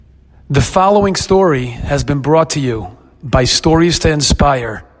The following story has been brought to you by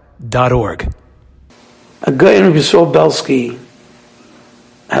StoriesToInspire.org. A guy named Yisrael Belsky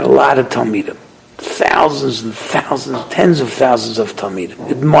had a lot of Talmidim, thousands and thousands, tens of thousands of Talmidim,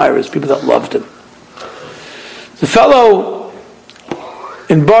 admirers, people that loved him. The fellow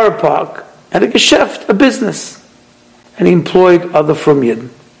in Borough Park had a geschäft, a business, and he employed other from Yidden.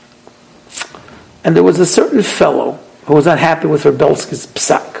 And there was a certain fellow who was not happy with Rebelsky's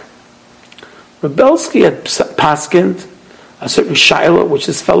psak. Rebelsky had paskind a certain shaila, which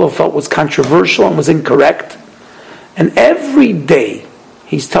this fellow felt was controversial and was incorrect. And every day,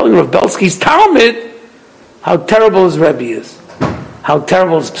 he's telling Rebelsky's Talmud how terrible his Rebbe is, how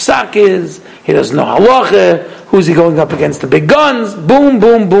terrible his psak is, he doesn't know halacha, who's he going up against the big guns, boom,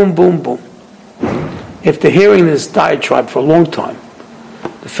 boom, boom, boom, boom. After hearing this diatribe for a long time,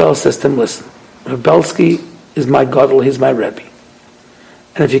 the fellow says to him, listen, Rebelsky is my gadol, he's my Rebbe.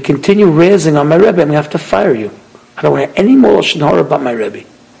 And if you continue raising on my Rebbe, I'm going to have to fire you. I don't want to hear any more Lashon Hara about my Rebbe.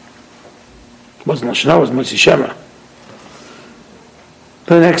 It wasn't Lashon Hara, it was Moshe Shemra.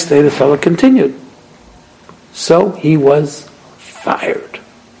 The next day, the fellow continued. So he was fired.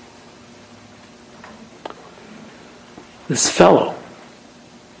 This fellow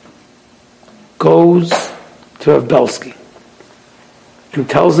goes to Rav Belsky and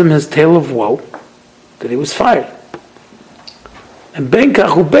tells him his tale of woe, that he was fired. And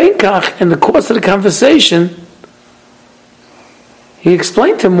Benkach, in the course of the conversation, he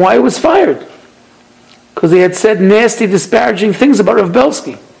explained to him why he was fired. Because he had said nasty, disparaging things about Rav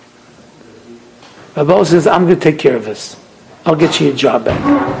Belsky. Rav Belsky says, I'm going to take care of this. I'll get you a job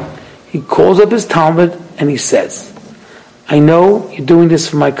back. He calls up his Talmud and he says, I know you're doing this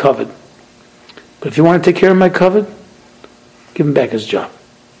for my kavod, but if you want to take care of my kavod, give him back his job.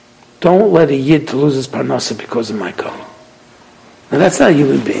 Don't let a Yid to lose his parnasa because of my kavod. Now that's not a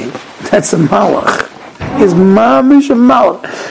human being. That's a malach. He's mamish a malach.